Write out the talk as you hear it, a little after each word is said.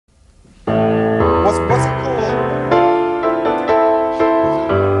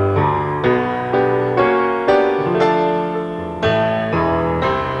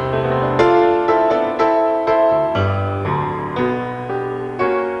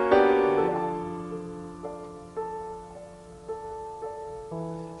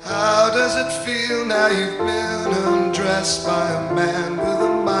it feel now you've been undressed by a man with a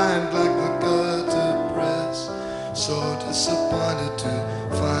mind like the gutter press? So disappointed to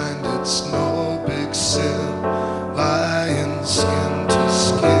find it's no big sin, lying skin to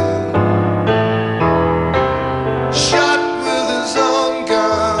skin. Shot with his own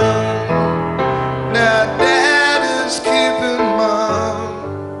gun, now dad is keeping mum.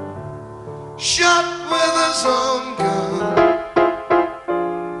 Shot with his own gun.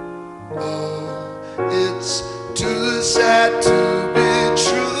 It's too sad to be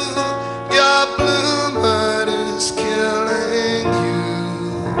true. Your blue mud is killing you.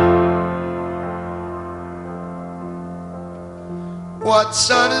 What's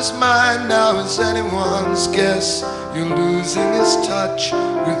on his mind now is anyone's guess. You're losing his touch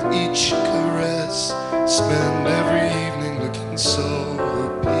with each caress. Spend every evening looking so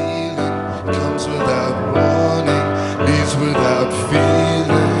appealing. Comes without warning, leaves without feeling.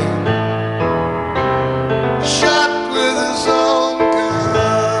 Shot with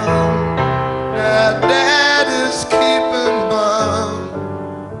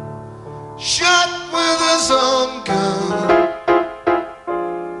his own gun.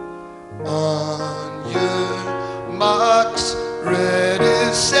 On your marks, ready,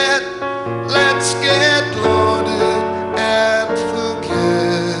 set, let's get loaded and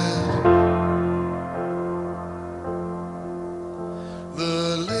forget. The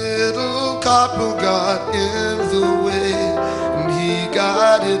little corporal got in the way, and he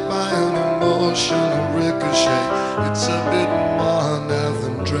got hit by an emotional ricochet. It's a bit more now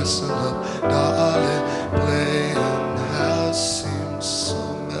than dressing up, darling, play